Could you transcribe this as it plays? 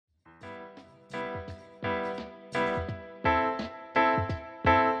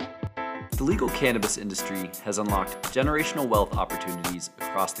The legal cannabis industry has unlocked generational wealth opportunities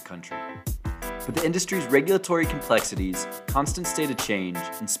across the country. But the industry's regulatory complexities, constant state of change,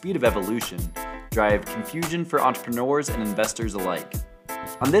 and speed of evolution drive confusion for entrepreneurs and investors alike.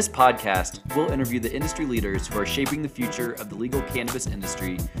 On this podcast, we'll interview the industry leaders who are shaping the future of the legal cannabis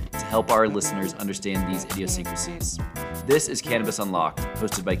industry to help our listeners understand these idiosyncrasies. This is Cannabis Unlocked,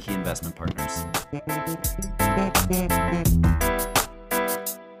 hosted by Key Investment Partners.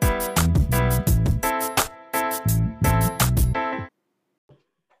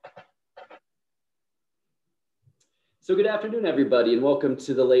 So good afternoon, everybody, and welcome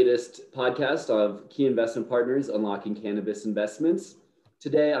to the latest podcast of Key Investment Partners, Unlocking Cannabis Investments.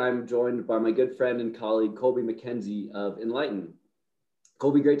 Today, I'm joined by my good friend and colleague, Colby McKenzie of Enlighten.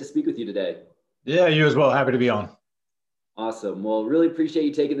 Colby, great to speak with you today. Yeah, you as well. Happy to be on. Awesome. Well, really appreciate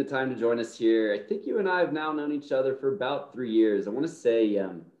you taking the time to join us here. I think you and I have now known each other for about 3 years. I want to say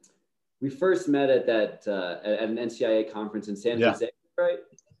we first met at at an NCIA conference in San Jose, right?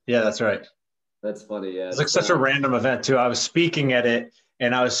 Yeah, that's right. That's funny. Yeah, it's like such a random event too. I was speaking at it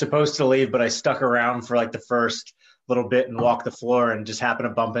and I was supposed to leave, but I stuck around for like the first little bit and walked the floor and just happened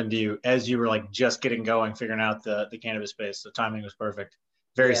to bump into you as you were like just getting going, figuring out the cannabis space. So timing was perfect.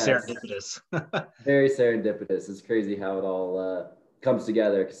 Very serendipitous. Very serendipitous. It's crazy how it all comes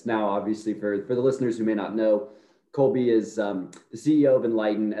together. Because now, obviously, for the listeners who may not know, Colby is the CEO of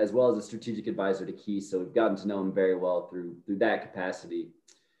Enlighten as well as a strategic advisor to Key. So we've gotten to know him very well through that capacity.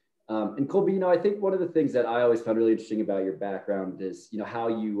 And Colby, I think one of the things that I always found really interesting about your background is, how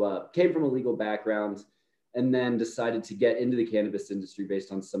you came from a legal background and then decided to get into the cannabis industry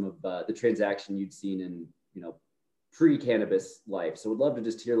based on some of the transaction you'd seen in, pre-cannabis life. So would love to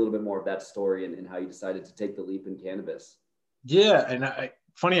just hear a little bit more of that story and how you decided to take the leap in cannabis. Yeah. And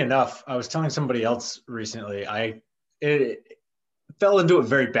funny enough, I was telling somebody else recently, it fell into it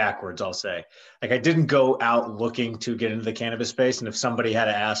very backwards, I'll say. Like I didn't go out looking to get into the cannabis space. And if somebody had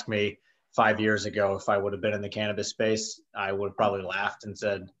to ask me 5 years ago if I would have been in the cannabis space, I would have probably laughed and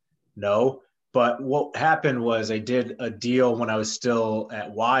said no. But what happened was I did a deal when I was still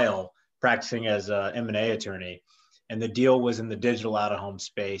at Weil practicing as an M&A attorney. And the deal was in the digital out-of-home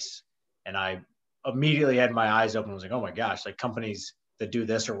space. And I immediately had my eyes open and was like, oh my gosh, like companies that do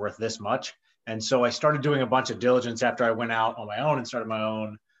this are worth this much. And so I started doing a bunch of diligence after I went out on my own and started my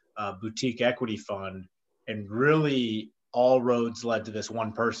own boutique equity fund. And really all roads led to this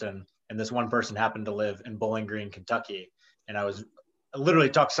one person. And this one person happened to live in Bowling Green, Kentucky. And I literally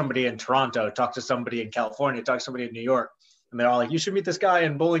talked to somebody in Toronto, talked to somebody in California, talked to somebody in New York. And they're all like, you should meet this guy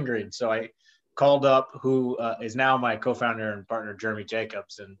in Bowling Green. So I called up who is now my co-founder and partner, Jeremy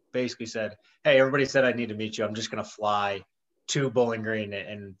Jacobs, and basically said, hey, everybody said I need to meet you. I'm just going to fly to Bowling Green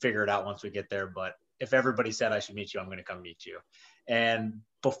and figure it out once we get there. But if everybody said I should meet you, I'm going to come meet you. And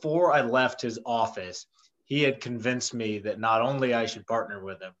before I left his office, he had convinced me that not only I should partner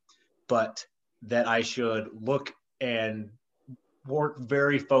with him, but that I should look and work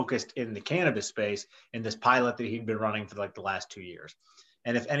very focused in the cannabis space in this pilot that he'd been running for like the last 2 years.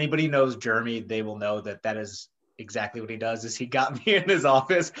 And if anybody knows Jeremy, they will know that that is exactly what he does. Is he got me in his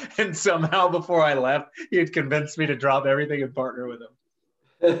office and somehow before I left, he had convinced me to drop everything and partner with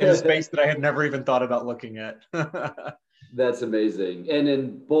him in a space that I had never even thought about looking at. That's amazing. And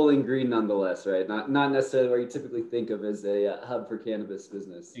in Bowling Green, nonetheless, right? Not necessarily where you typically think of as a hub for cannabis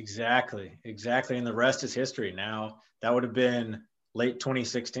business. Exactly. And the rest is history. Now that would have been late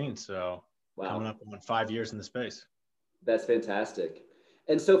 2016. So coming up on 5 years in the space. That's fantastic.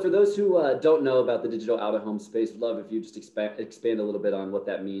 And so for those who don't know about the digital out-of-home space, would love if you just expand a little bit on what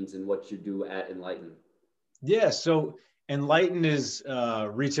that means and what you do at Enlighten. Yeah, so Enlighten is a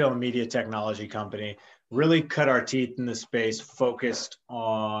retail and media technology company, really cut our teeth in the space, focused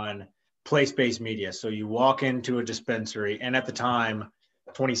on place-based media. So you walk into a dispensary, and at the time,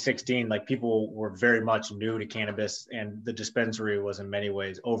 2016, like people were very much new to cannabis, and the dispensary was in many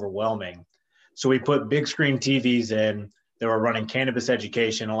ways overwhelming. So we put big screen TVs in. They were running cannabis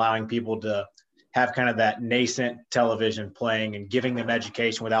education, allowing people to have kind of that nascent television playing and giving them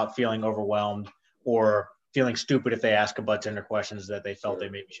education without feeling overwhelmed or feeling stupid if they ask a bartender questions that they felt they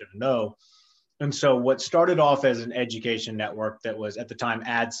maybe shouldn't know. And so what started off as an education network that was at the time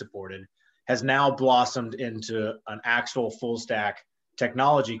ad supported has now blossomed into an actual full stack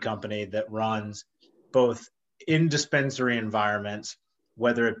technology company that runs both in dispensary environments,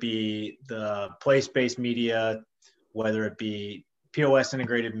 whether it be the place-based media, whether it be POS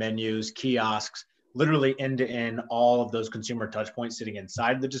integrated menus, kiosks, literally end-to-end, all of those consumer touch points sitting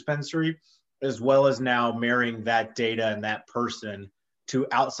inside the dispensary, as well as now marrying that data and that person to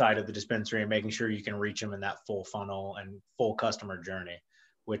outside of the dispensary and making sure you can reach them in that full funnel and full customer journey,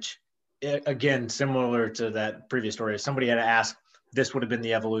 which again, similar to that previous story, if somebody had asked, this would have been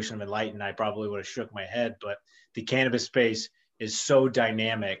the evolution of Enlighten, I probably would have shook my head. But the cannabis space is so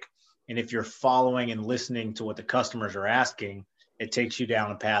dynamic. And if you're following and listening to what the customers are asking, it takes you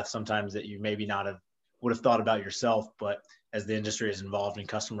down a path sometimes that you maybe not have would have thought about yourself. But as the industry is involved and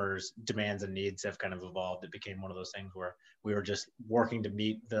customers' demands and needs have kind of evolved, it became one of those things where we were just working to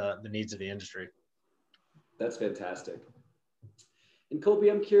meet the needs of the industry. That's fantastic. And Colby,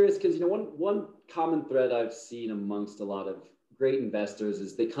 I'm curious because one common thread I've seen amongst a lot of great investors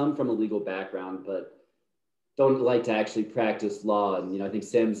is they come from a legal background, but don't like to actually practice law. And I think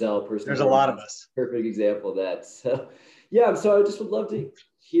Sam Zell personally, there's a lot of us. Perfect example of that. So yeah, so I just would love to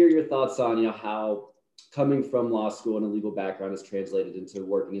hear your thoughts on how coming from law school and a legal background is translated into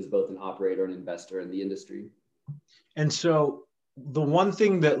working as both an operator and investor in the industry. And so the one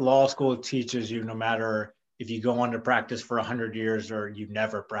thing that law school teaches you, no matter if you go on to practice for 100 years or you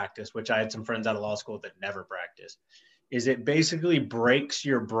never practice, which I had some friends out of law school that never practiced, is it basically breaks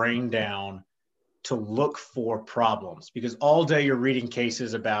your brain down to look for problems, because all day you're reading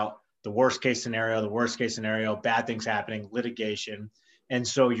cases about the worst case scenario, bad things happening, litigation. And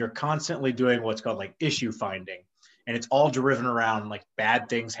so you're constantly doing what's called like issue finding. And it's all driven around like bad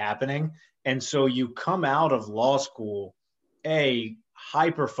things happening. And so you come out of law school,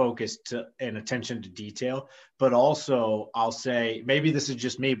 hyper focused and attention to detail, but also I'll say, maybe this is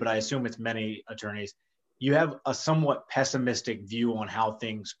just me, but I assume it's many attorneys, you have a somewhat pessimistic view on how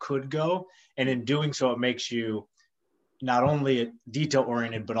things could go. And in doing so, it makes you not only detail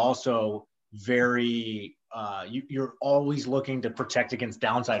oriented, but also very, you're always looking to protect against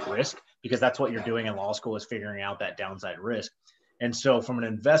downside risk, because that's what you're doing in law school, is figuring out that downside risk. And so from an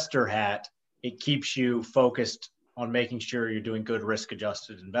investor hat, it keeps you focused on making sure you're doing good risk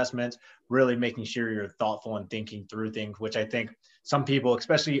adjusted investments, really making sure you're thoughtful and thinking through things, which I think some people,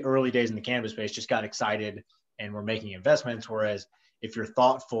 especially early days in the cannabis space, just got excited and were making investments. Whereas if you're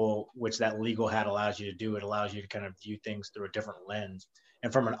thoughtful, which that legal hat allows you to do, it allows you to kind of view things through a different lens.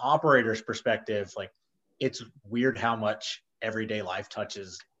 And from an operator's perspective, like, it's weird how much everyday life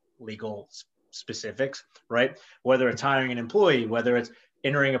touches legal specifics, right? Whether it's hiring an employee, whether it's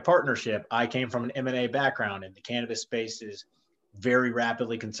entering a partnership. I came from an M&A background, and the cannabis space is very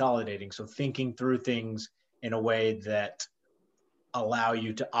rapidly consolidating. So thinking through things in a way that allow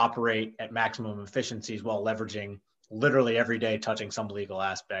you to operate at maximum efficiencies while leveraging literally every day, touching some legal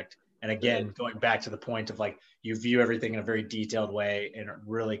aspect. And again, going back to the point of like, you view everything in a very detailed way and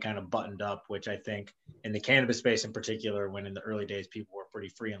really kind of buttoned up, which I think in the cannabis space in particular, when in the early days, people were pretty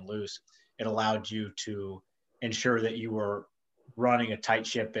free and loose, it allowed you to ensure that you were running a tight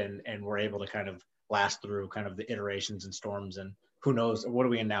ship and were able to kind of last through kind of the iterations and storms. And who knows, what are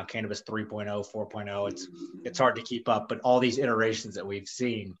we in now? Cannabis 3.0, 4.0. It's hard to keep up, but all these iterations that we've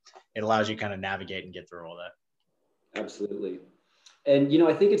seen, it allows you to kind of navigate and get through all that. Absolutely. And,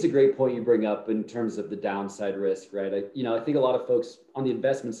 I think it's a great point you bring up in terms of the downside risk, right? I think a lot of folks on the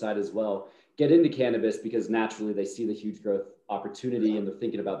investment side as well get into cannabis because naturally they see the huge growth opportunity and they're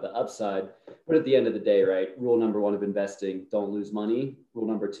thinking about the upside. But at the end of the day, right, rule number one of investing, don't lose money. Rule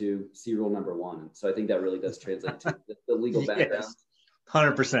number two, see rule number one. So I think that really does translate to the legal background. Yes,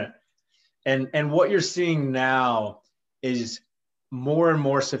 100%. And what you're seeing now is more and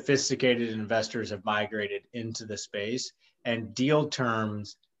more sophisticated investors have migrated into the space, and deal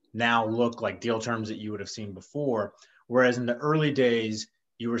terms now look like deal terms that you would have seen before. Whereas in the early days,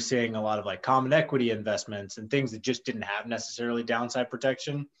 you were seeing a lot of like common equity investments and things that just didn't have necessarily downside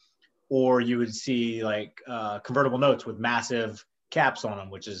protection. Or you would see like convertible notes with massive caps on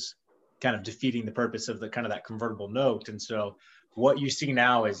them, which is kind of defeating the purpose of the kind of that convertible note. And so what you see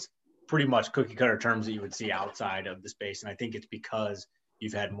now is pretty much cookie cutter terms that you would see outside of the space. And I think it's because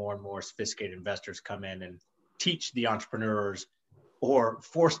you've had more and more sophisticated investors come in and teach the entrepreneurs or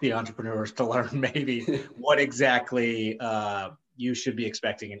force the entrepreneurs to learn maybe what exactly you should be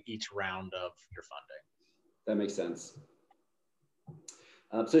expecting in each round of your funding. That makes sense.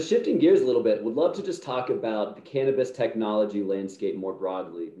 So shifting gears a little bit, would love to just talk about the cannabis technology landscape more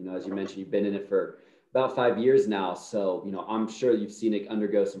broadly. As you mentioned, you've been in it for about 5 years now. So, I'm sure you've seen it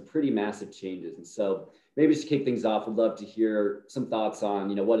undergo some pretty massive changes. And so maybe just to kick things off, would love to hear some thoughts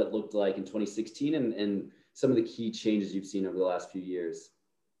on, what it looked like in 2016 and some of the key changes you've seen over the last few years.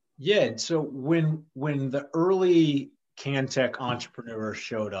 Yeah. So when the early CanTech entrepreneurs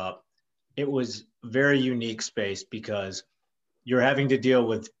showed up, it was a very unique space because you're having to deal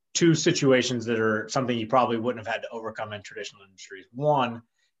with two situations that are something you probably wouldn't have had to overcome in traditional industries. One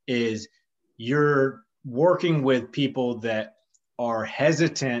is you're working with people that are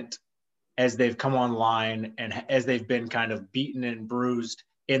hesitant as they've come online and as they've been kind of beaten and bruised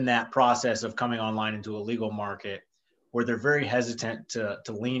in that process of coming online into a legal market where they're very hesitant to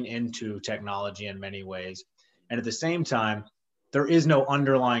lean into technology in many ways. And at the same time, there is no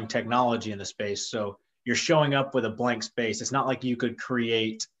underlying technology in the space. So you're showing up with a blank space. It's not like you could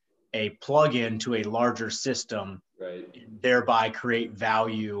create a plug-in to a larger system, right, and thereby create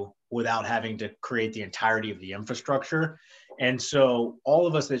value without having to create the entirety of the infrastructure. And so all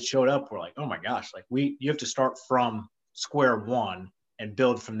of us that showed up were like, oh my gosh, like you have to start from square one and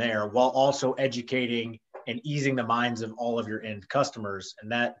build from there, while also educating and easing the minds of all of your end customers.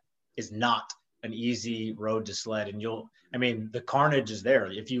 And that is not an easy road to sled. And the carnage is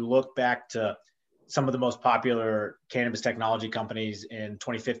there. If you look back to some of the most popular cannabis technology companies in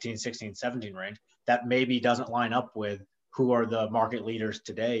 2015, 16, 17 range, that maybe doesn't line up with who are the market leaders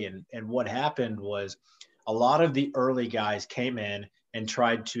today. And what happened was a lot of the early guys came in and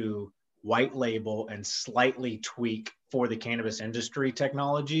tried to white label and slightly tweak for the cannabis industry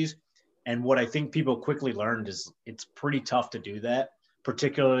technologies. And what I think people quickly learned is it's pretty tough to do that,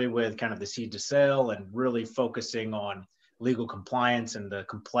 particularly with kind of the seed to sale and really focusing on legal compliance and the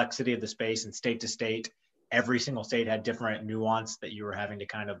complexity of the space and state to state. Every single state had different nuance that you were having to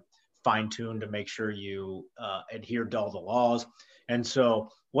kind of fine tune to make sure you adhered to all the laws. And so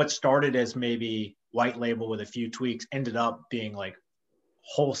what started as maybe white label with a few tweaks ended up being like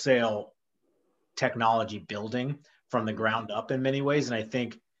wholesale technology building from the ground up in many ways. And I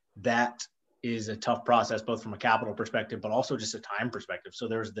think that is a tough process, both from a capital perspective, but also just a time perspective. So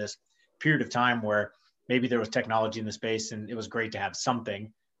there's this period of time where maybe there was technology in the space and it was great to have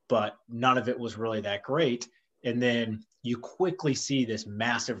something, but none of it was really that great. And then you quickly see this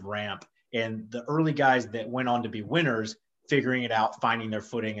massive ramp, and the early guys that went on to be winners, figuring it out, finding their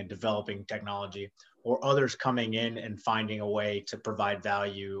footing and developing technology, or others coming in and finding a way to provide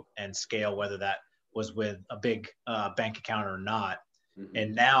value and scale, whether that was with a big bank account or not. Mm-hmm.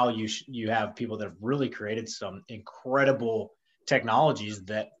 And now you have people that have really created some incredible technologies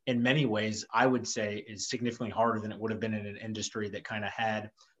that in many ways I would say is significantly harder than it would have been in an industry that kind of had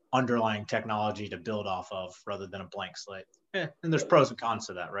underlying technology to build off of rather than a blank slate. And there's pros and cons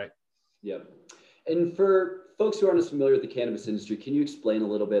to that, right? Yep. And for folks who aren't as familiar with the cannabis industry, can you explain a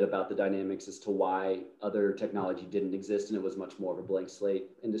little bit about the dynamics as to why other technology didn't exist and it was much more of a blank slate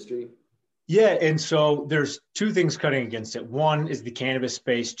industry? Yeah, and so there's two things cutting against it. One is the cannabis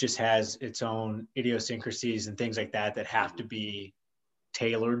space just has its own idiosyncrasies and things like that that have to be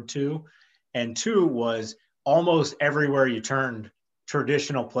tailored to. And two was almost everywhere you turned,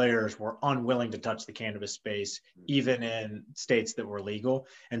 traditional players were unwilling to touch the cannabis space, even in states that were legal.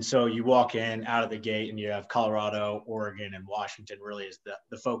 And so you walk in out of the gate and you have Colorado, Oregon, and Washington really is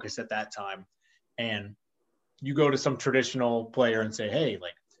the focus at that time. And you go to some traditional player and say, hey,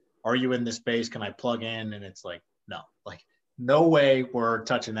 like, are you in this space? Can I plug in? And it's like, no way we're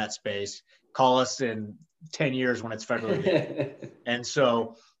touching that space. Call us in 10 years when it's federally legal. And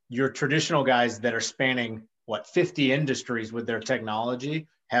so your traditional guys that are spanning 50 industries with their technology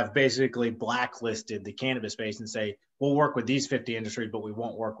have basically blacklisted the cannabis space and say, we'll work with these 50 industries, but we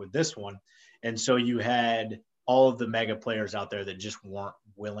won't work with this one. And so you had all of the mega players out there that just weren't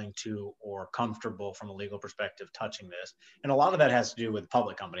willing to or comfortable from a legal perspective touching this. And a lot of that has to do with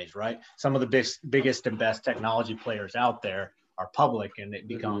public companies, right? Some of the biggest and best technology players out there are public, and it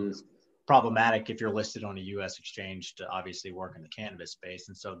becomes problematic if you're listed on a US exchange to obviously work in the cannabis space.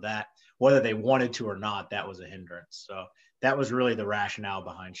 And so that, whether they wanted to or not, that was a hindrance. So that was really the rationale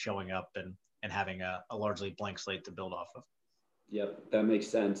behind showing up and having a largely blank slate to build off of. Yep, that makes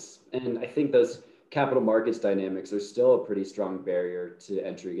sense. And I think those capital markets dynamics are still a pretty strong barrier to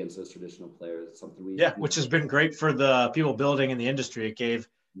entry against those traditional players. It's something which has been great for the people building in the industry. It gave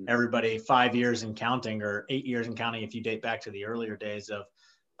everybody 5 years and counting, or 8 years and counting if you date back to the earlier days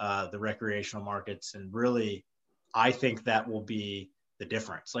of the recreational markets. And really, I think that will be the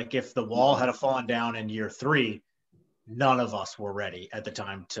difference. Like if the wall had fallen down in year 3, none of us were ready at the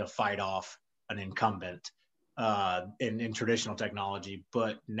time to fight off an incumbent in traditional technology.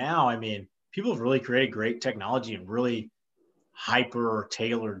 But now, I mean, people have really created great technology and really hyper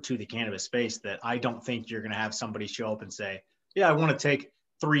tailored to the cannabis space that I don't think you're going to have somebody show up and say, yeah, I want to take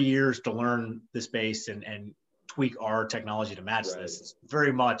 3 years to learn the space and tweak our technology to match this. It's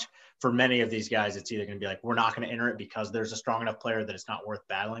very much for many of these guys, it's either going to be like, we're not going to enter it because there's a strong enough player that it's not worth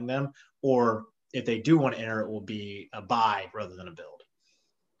battling them. Or if they do want to enter, it will be a buy rather than a build.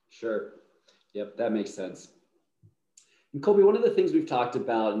 Sure. Yep. That makes sense. And Colby, one of the things we've talked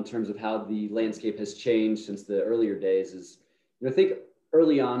about in terms of how the landscape has changed since the earlier days is, I think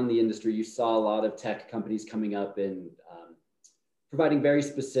early on in the industry, you saw a lot of tech companies coming up and providing very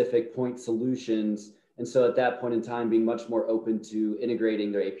specific point solutions. And so at that point in time, being much more open to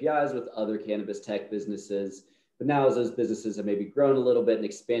integrating their APIs with other cannabis tech businesses. But now as those businesses have maybe grown a little bit and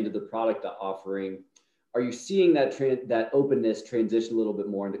expanded the product offering, are you seeing that openness transition a little bit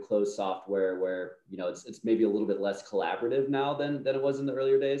more into closed software where, it's maybe a little bit less collaborative now than it was in the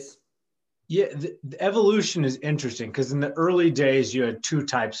earlier days? Yeah, the evolution is interesting because in the early days, you had two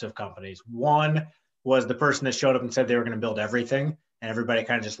types of companies. One was the person that showed up and said they were going to build everything, and everybody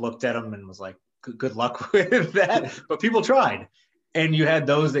kind of just looked at them and was like, good luck with that. But people tried. And you had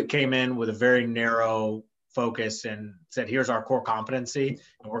those that came in with a very narrow focus and said, here's our core competency,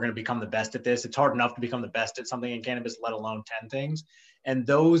 and we're going to become the best at this. It's hard enough to become the best at something in cannabis, let alone 10 things. And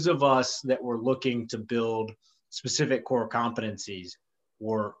those of us that were looking to build specific core competencies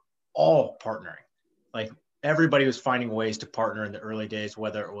were all partnering. Like everybody was finding ways to partner in the early days,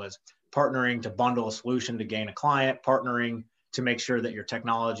 whether it was partnering to bundle a solution to gain a client, partnering to make sure that your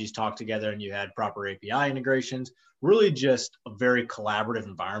technologies talk together and you had proper API integrations, really just a very collaborative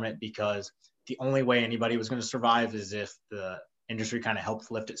environment, because the only way anybody was going to survive is if the industry kind of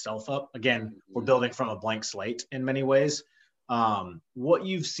helped lift itself up. Again, we're building from a blank slate in many ways. What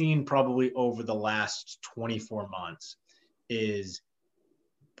you've seen probably over the last 24 months is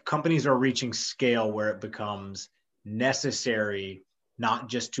companies are reaching scale where it becomes necessary not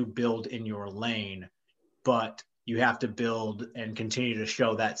just to build in your lane, but you have to build and continue to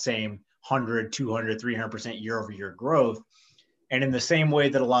show that same 100, 200, 300% year over year growth. And in the same way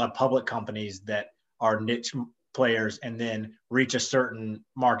that a lot of public companies that are niche players and then reach a certain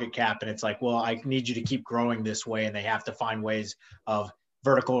market cap, and it's like, well, I need you to keep growing this way, and they have to find ways of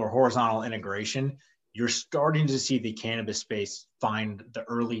vertical or horizontal integration. You're starting to see the cannabis space find the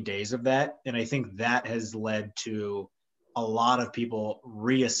early days of that. And I think that has led to a lot of people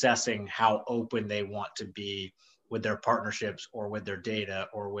reassessing how open they want to be with their partnerships or with their data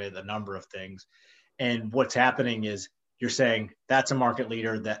or with a number of things. And what's happening is you're saying, that's a market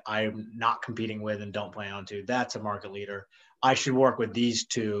leader that I'm not competing with and don't plan on to. That's a market leader. I should work with these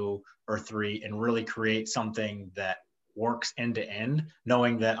two or three and really create something that works end to end,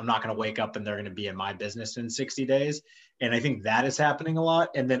 knowing that I'm not going to wake up and they're going to be in my business in 60 days. And I think that is happening a lot.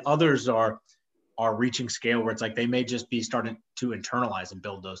 And then others are reaching scale where it's like they may just be starting to internalize and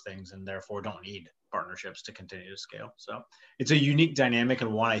build those things and therefore don't need partnerships to continue to scale. So it's a unique dynamic,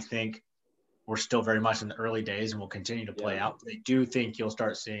 and one I think we're still very much in the early days and will continue to play out. I do think you'll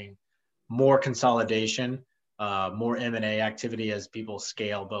start seeing more consolidation, more M&A activity as people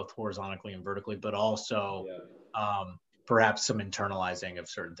scale both horizontally and vertically, but also perhaps some internalizing of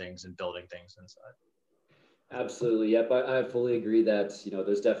certain things and building things inside. Absolutely. Yep. I fully agree that,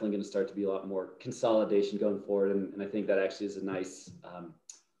 there's definitely going to start to be a lot more consolidation going forward. And I think that actually is a nice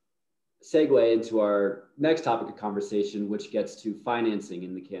segue into our next topic of conversation, which gets to financing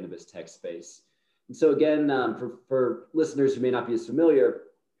in the cannabis tech space. And so again, for listeners who may not be as familiar,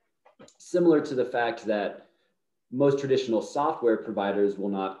 similar to the fact that most traditional software providers will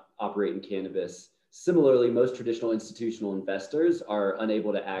not operate in cannabis, similarly, most traditional institutional investors are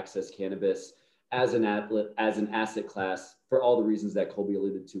unable to access cannabis as an asset class for all the reasons that Colby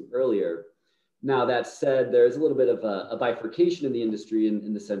alluded to earlier. Now, that said, there's a little bit of a bifurcation in the industry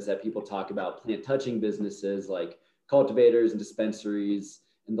in the sense that people talk about plant touching businesses like cultivators and dispensaries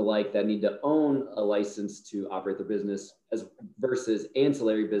and the like that need to own a license to operate their business versus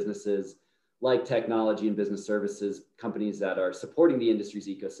ancillary businesses like technology and business services companies that are supporting the industry's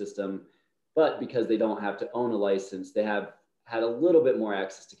ecosystem, but because they don't have to own a license, they have had a little bit more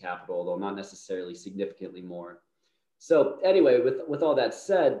access to capital, although not necessarily significantly more. So anyway, with all that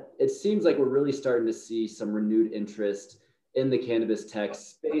said, it seems like we're really starting to see some renewed interest in the cannabis tech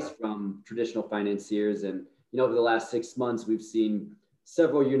space from traditional financiers. And over the last 6 months, we've seen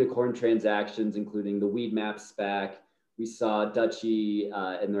several unicorn transactions, including the Weedmaps SPAC. We saw Dutchie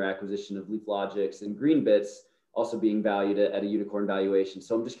in their acquisition of LeafLogix, and Greenbits also being valued at a unicorn valuation.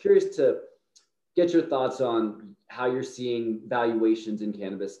 So I'm just curious to get your thoughts on how you're seeing valuations in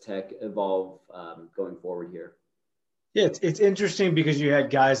cannabis tech evolve going forward here. Yeah, it's interesting because you had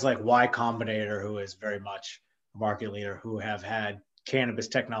guys like Y Combinator, who is very much a market leader, who have had cannabis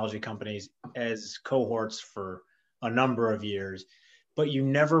technology companies as cohorts for a number of years, but you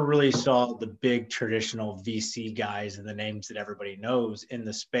never really saw the big traditional VC guys and the names that everybody knows in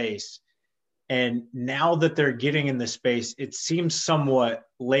the space. And now that they're getting in the space, it seems somewhat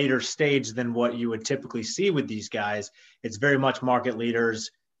later stage than what you would typically see with these guys. It's very much market leaders,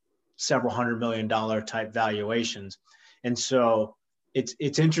 several $100 million type valuations. And so it's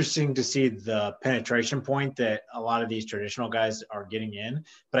interesting to see the penetration point that a lot of these traditional guys are getting in.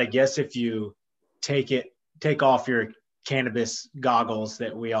 But I guess if you take off your cannabis goggles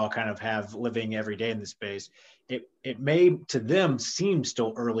that we all kind of have living every day in the space, it may to them seem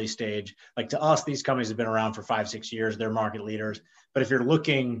still early stage. Like to us, these companies have been around for 5-6 years, they're market leaders. But if you're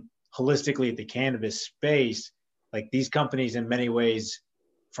looking holistically at the cannabis space, like these companies in many ways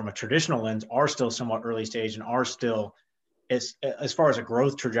from a traditional lens are still somewhat early stage and are still, as far as a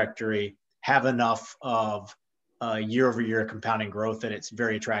growth trajectory, have enough of year over year compounding growth that it's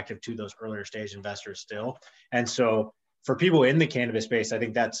very attractive to those earlier stage investors still. And so for people in the cannabis space, I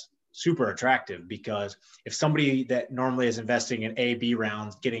think that's super attractive, because if somebody that normally is investing in A, B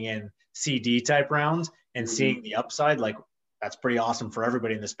rounds, getting in CD type rounds and seeing the upside, like that's pretty awesome for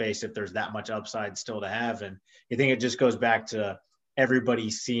everybody in the space if there's that much upside still to have. And I think it just goes back to everybody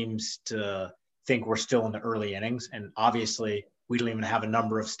seems to think we're still in the early innings. And obviously we don't even have a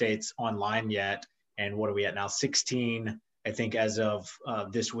number of states online yet. And what are we at now? 16, I think as of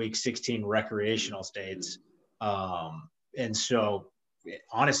this week, 16 recreational states. And so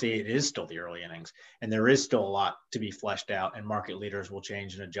honestly, it is still the early innings, and there is still a lot to be fleshed out, and market leaders will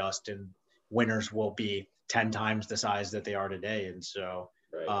change and adjust, and winners will be 10 times the size that they are today. And so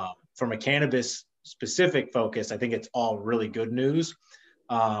from a cannabis specific focus, I think it's all really good news,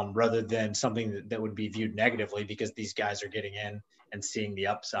 rather than something that would be viewed negatively, because these guys are getting in and seeing the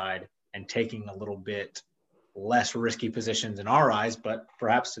upside and taking a little bit less risky positions in our eyes, but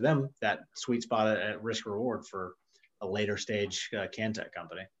perhaps to them that sweet spot at risk reward for a later stage CanTech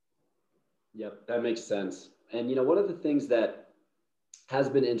company. Yep, that makes sense. And, one of the things that has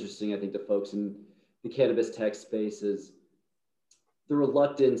been interesting, I think, to folks in the cannabis tech space is the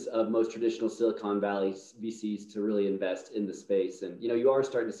reluctance of most traditional Silicon Valley VCs to really invest in the space. And, you are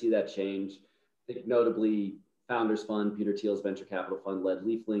starting to see that change. I think notably Founders Fund, Peter Thiel's venture capital fund, led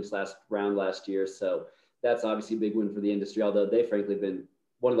LeafLink's last year. So that's obviously a big win for the industry, although they frankly been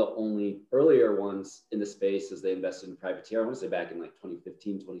one of the only earlier ones in the space as they invested in Privateer. I want to say back in like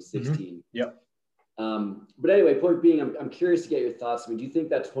 2015, 2016. Yep. But anyway, point being, I'm curious to get your thoughts. I mean, do you think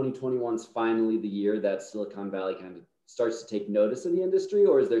that 2021 is finally the year that Silicon Valley kind of starts to take notice of the industry,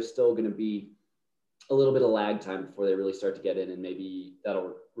 or is there still going to be a little bit of lag time before they really start to get in, and maybe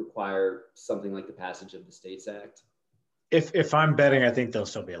that'll require something like the passage of the States Act? If I'm betting, I think there'll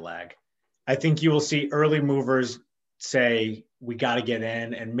still be a lag. I think you will see early movers say, we got to get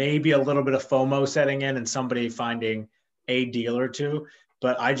in, and maybe a little bit of FOMO setting in and somebody finding a deal or two.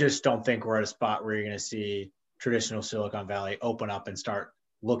 But I just don't think we're at a spot where you're going to see traditional Silicon Valley open up and start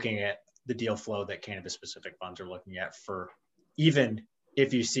looking at the deal flow that cannabis specific funds are looking at. For even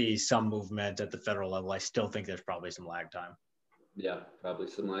if you see some movement at the federal level, I still think there's probably some lag time. Yeah, probably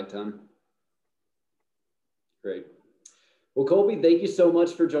some lag time. Great. Well, Colby, thank you so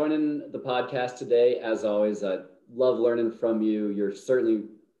much for joining the podcast today. As always, I love learning from you. You're certainly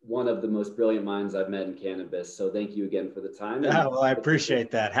one of the most brilliant minds I've met in cannabis. So thank you again for the time. Yeah, well, I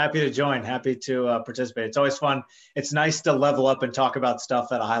appreciate that. Happy to join. Happy to participate. It's always fun. It's nice to level up and talk about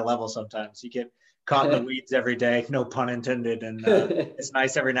stuff at a high level sometimes. You get caught in the weeds every day, no pun intended. And it's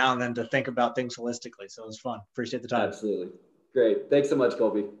nice every now and then to think about things holistically. So it was fun. Appreciate the time. Absolutely. Great. Thanks so much,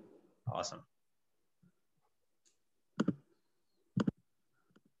 Colby. Awesome.